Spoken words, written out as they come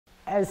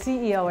As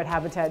CEO at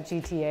Habitat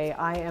GTA,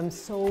 I am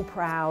so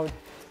proud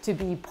to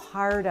be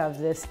part of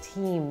this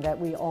team that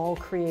we all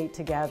create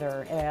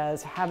together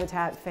as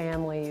Habitat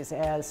families,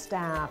 as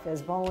staff,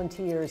 as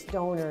volunteers,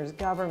 donors,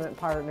 government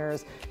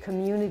partners,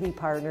 community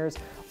partners,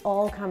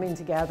 all coming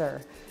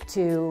together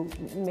to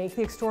make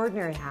the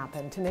extraordinary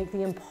happen, to make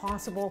the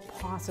impossible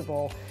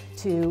possible,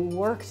 to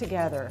work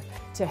together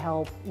to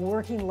help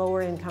working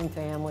lower income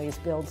families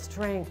build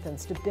strength and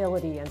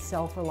stability and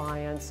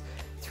self-reliance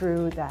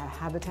through the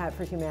Habitat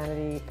for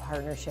Humanity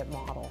partnership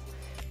model.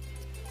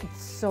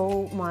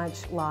 So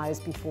much lies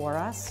before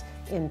us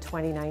in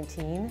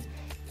 2019,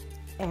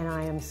 and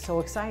I am so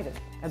excited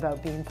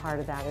about being part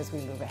of that as we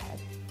move ahead.